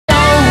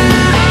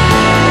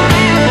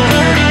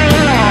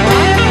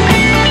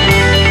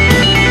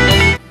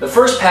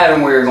first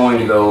pattern we're going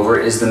to go over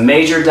is the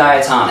major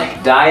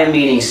diatonic. Dia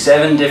meaning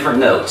 7 different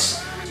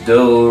notes.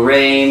 Do,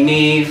 re,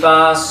 mi,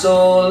 fa,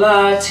 sol,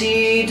 la,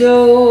 ti,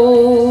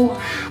 do.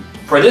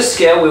 For this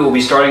scale, we will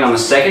be starting on the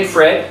 2nd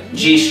fret,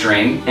 G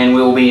string, and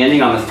we will be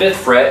ending on the 5th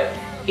fret,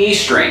 E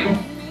string.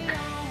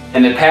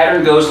 And the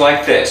pattern goes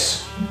like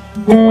this.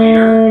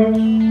 Pointer,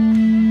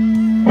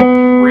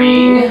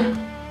 ring,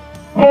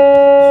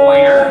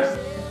 pointer,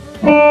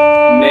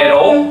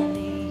 middle,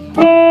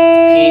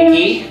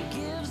 pinky,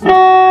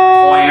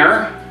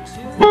 pointer,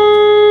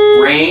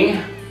 ring,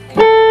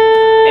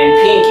 and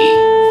pinky.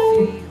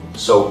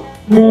 So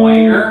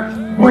pointer,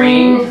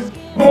 ring,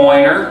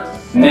 pointer,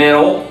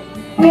 middle,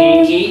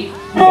 pinky,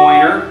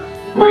 pointer,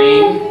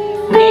 ring,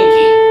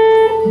 pinky.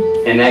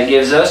 And that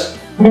gives us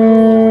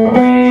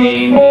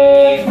re,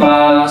 mi,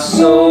 fa,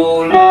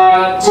 sol,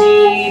 la,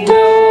 ti, do.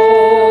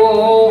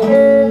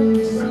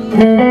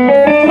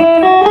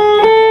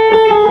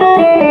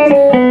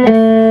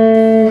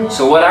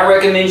 So what I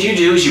recommend you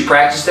do is you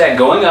practice that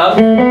going up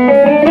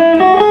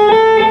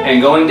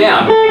and going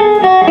down.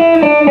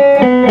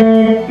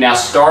 Now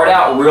start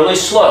out really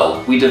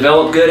slow. We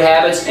develop good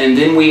habits and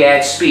then we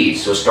add speed.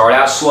 So start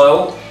out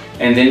slow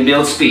and then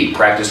build speed.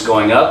 Practice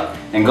going up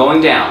and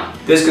going down.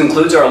 This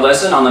concludes our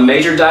lesson on the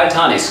major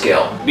diatonic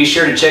scale. Be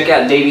sure to check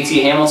out Davey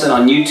T. Hamilton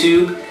on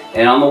YouTube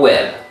and on the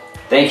web.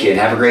 Thank you and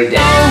have a great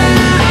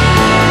day.